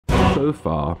So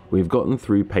far, we've gotten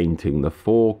through painting the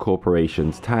 4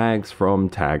 corporations tags from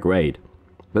TAG Raid,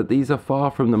 but these are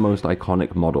far from the most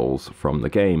iconic models from the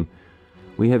game.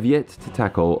 We have yet to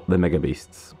tackle the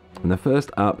megabeasts, and the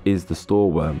first up is the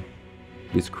Stoorworm.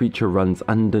 This creature runs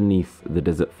underneath the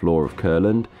desert floor of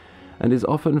Kurland, and is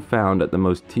often found at the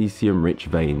most Tesium-rich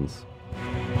veins.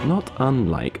 Not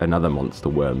unlike another monster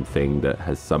worm thing that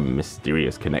has some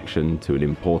mysterious connection to an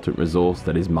important resource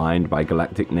that is mined by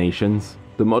galactic nations.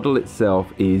 The model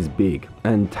itself is big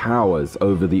and towers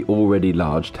over the already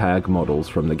large tag models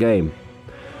from the game.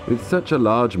 With such a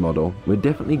large model, we're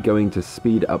definitely going to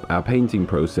speed up our painting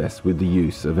process with the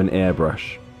use of an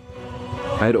airbrush.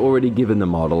 I had already given the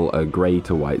model a grey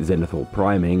to white zenithal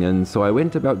priming, and so I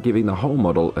went about giving the whole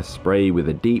model a spray with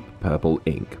a deep purple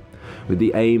ink, with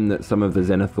the aim that some of the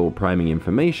zenithal priming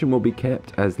information will be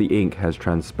kept as the ink has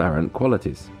transparent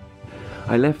qualities.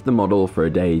 I left the model for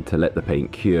a day to let the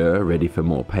paint cure, ready for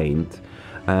more paint,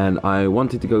 and I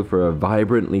wanted to go for a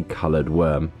vibrantly coloured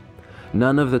worm.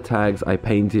 None of the tags I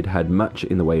painted had much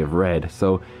in the way of red,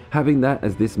 so having that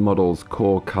as this model's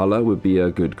core colour would be a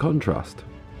good contrast.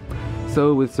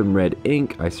 So with some red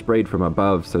ink, I sprayed from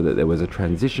above so that there was a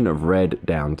transition of red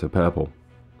down to purple.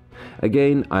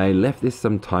 Again, I left this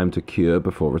some time to cure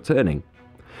before returning.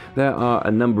 There are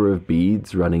a number of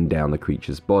beads running down the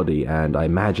creature's body, and I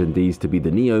imagined these to be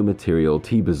the Neo material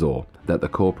T-Bazaar that the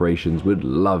corporations would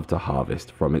love to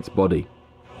harvest from its body.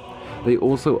 They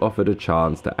also offered a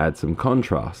chance to add some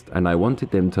contrast, and I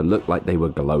wanted them to look like they were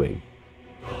glowing.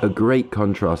 A great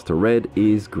contrast to red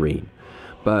is green,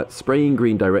 but spraying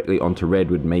green directly onto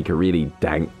red would make a really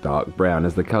dank dark brown,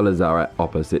 as the colours are at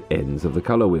opposite ends of the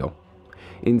colour wheel.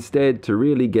 Instead, to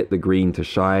really get the green to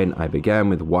shine, I began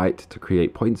with white to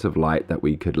create points of light that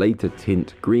we could later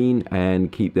tint green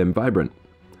and keep them vibrant.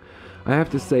 I have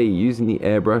to say, using the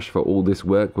airbrush for all this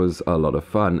work was a lot of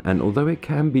fun, and although it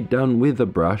can be done with a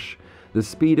brush, the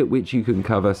speed at which you can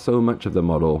cover so much of the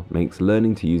model makes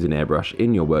learning to use an airbrush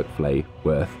in your workflow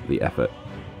worth the effort.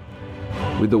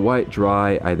 With the white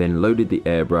dry, I then loaded the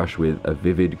airbrush with a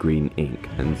vivid green ink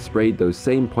and sprayed those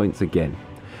same points again,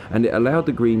 and it allowed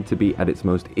the green to be at its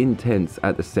most intense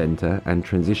at the center and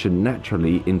transition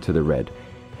naturally into the red.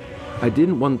 I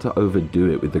didn't want to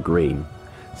overdo it with the green,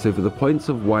 so for the points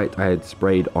of white I had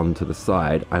sprayed onto the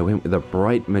side, I went with a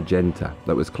bright magenta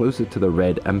that was closer to the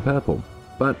red and purple,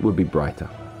 but would be brighter.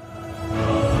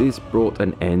 This brought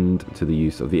an end to the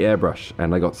use of the airbrush,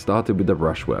 and I got started with the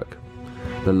brushwork.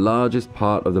 The largest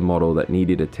part of the model that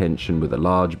needed attention were the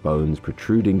large bones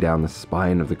protruding down the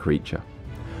spine of the creature.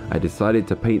 I decided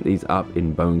to paint these up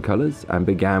in bone colors and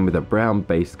began with a brown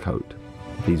base coat.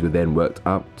 These were then worked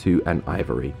up to an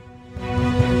ivory.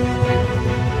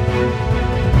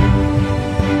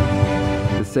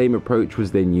 The same approach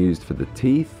was then used for the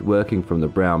teeth, working from the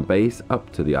brown base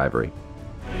up to the ivory.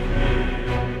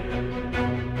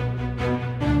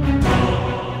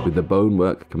 With the bone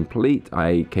work complete,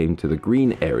 I came to the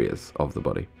green areas of the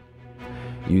body.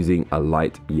 Using a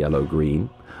light yellow-green,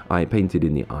 I painted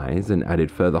in the eyes and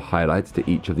added further highlights to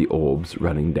each of the orbs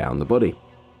running down the body.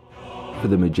 For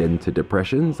the magenta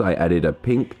depressions, I added a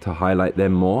pink to highlight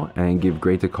them more and give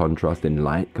greater contrast in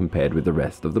light compared with the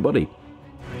rest of the body.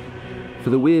 For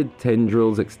the weird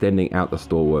tendrils extending out the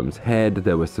Stoorworm's head,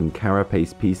 there were some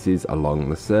carapace pieces along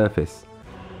the surface.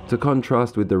 To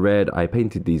contrast with the red, I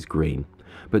painted these green,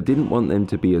 but didn't want them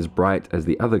to be as bright as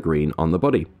the other green on the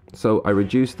body, so I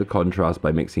reduced the contrast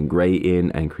by mixing grey in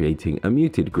and creating a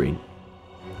muted green.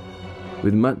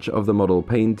 With much of the model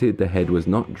painted, the head was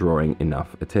not drawing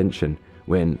enough attention,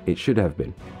 when it should have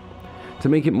been. To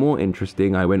make it more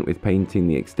interesting, I went with painting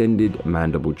the extended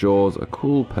mandible jaws a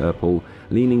cool purple,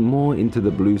 leaning more into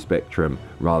the blue spectrum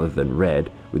rather than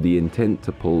red, with the intent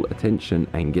to pull attention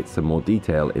and get some more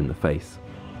detail in the face.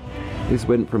 This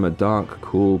went from a dark,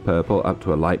 cool purple up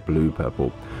to a light blue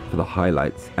purple for the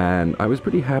highlights, and I was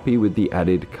pretty happy with the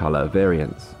added color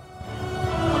variance.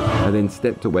 I then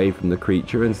stepped away from the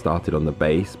creature and started on the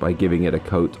base by giving it a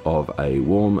coat of a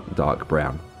warm, dark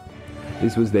brown.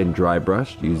 This was then dry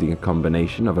brushed using a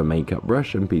combination of a makeup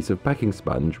brush and piece of packing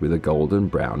sponge with a golden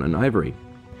brown and ivory.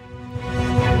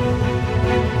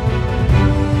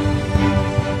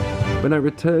 When I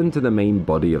returned to the main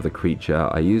body of the creature,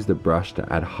 I used a brush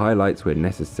to add highlights where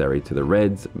necessary to the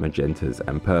reds, magentas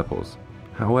and purples.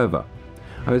 However,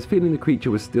 I was feeling the creature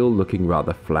was still looking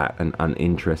rather flat and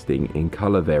uninteresting in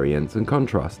color variance and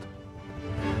contrast.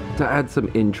 To add some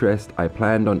interest, I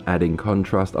planned on adding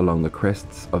contrast along the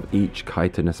crests of each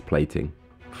chitinous plating.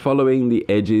 Following the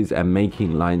edges and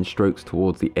making line strokes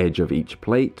towards the edge of each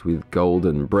plate with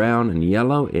golden brown and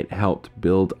yellow, it helped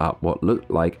build up what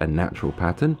looked like a natural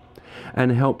pattern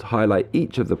and helped highlight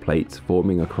each of the plates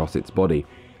forming across its body.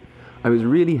 I was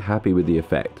really happy with the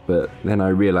effect, but then I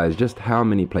realized just how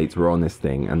many plates were on this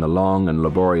thing, and the long and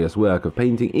laborious work of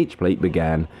painting each plate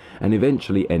began and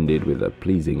eventually ended with a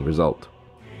pleasing result.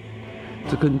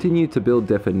 To continue to build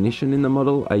definition in the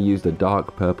model, I used a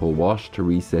dark purple wash to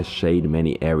recess shade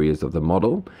many areas of the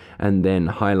model, and then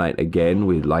highlight again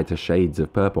with lighter shades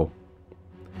of purple.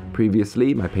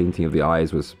 Previously, my painting of the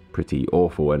eyes was pretty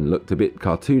awful and looked a bit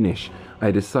cartoonish. I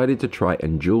decided to try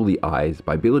and jewel the eyes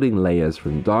by building layers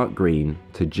from dark green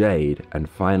to jade and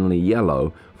finally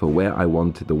yellow for where I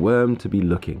wanted the worm to be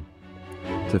looking.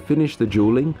 To finish the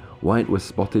jeweling, white was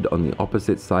spotted on the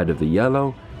opposite side of the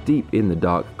yellow, deep in the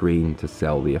dark green to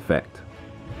sell the effect.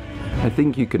 I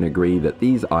think you can agree that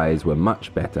these eyes were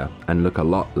much better and look a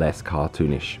lot less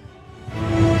cartoonish.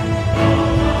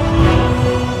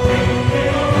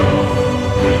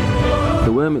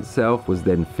 The worm itself was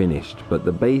then finished, but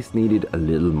the base needed a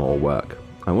little more work.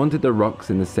 I wanted the rocks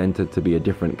in the center to be a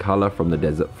different color from the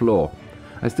desert floor.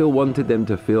 I still wanted them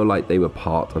to feel like they were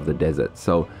part of the desert,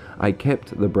 so I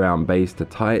kept the brown base to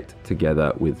tie it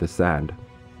together with the sand.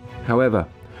 However,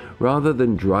 rather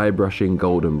than dry brushing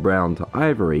golden brown to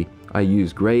ivory, I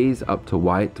used grays up to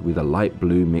white with a light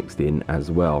blue mixed in as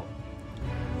well.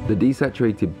 The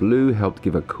desaturated blue helped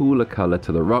give a cooler color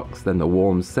to the rocks than the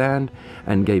warm sand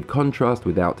and gave contrast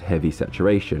without heavy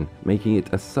saturation, making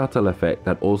it a subtle effect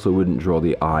that also wouldn't draw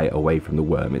the eye away from the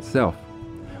worm itself,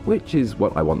 which is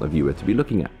what I want the viewer to be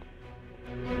looking at.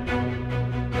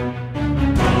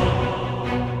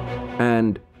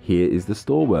 And here is the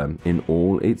Stoorworm in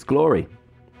all its glory.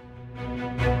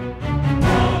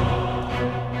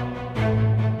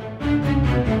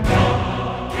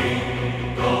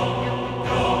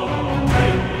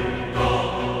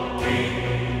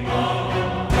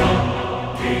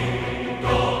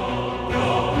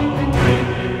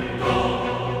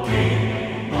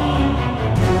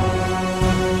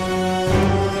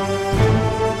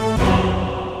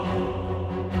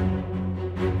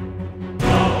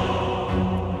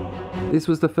 This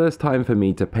was the first time for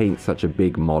me to paint such a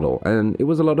big model, and it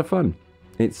was a lot of fun.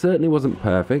 It certainly wasn't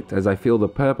perfect, as I feel the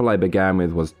purple I began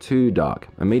with was too dark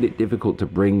and made it difficult to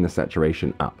bring the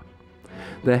saturation up.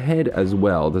 The head as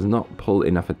well does not pull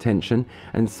enough attention,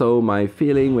 and so my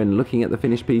feeling when looking at the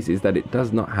finished piece is that it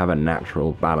does not have a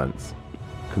natural balance.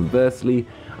 Conversely,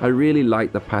 I really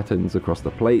like the patterns across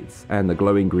the plates and the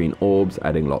glowing green orbs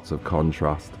adding lots of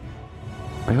contrast.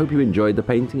 I hope you enjoyed the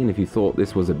painting, and if you thought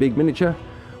this was a big miniature,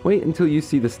 wait until you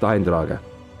see the Steindrager.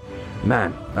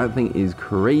 Man, that thing is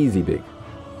crazy big.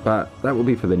 But that will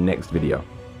be for the next video.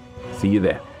 See you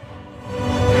there.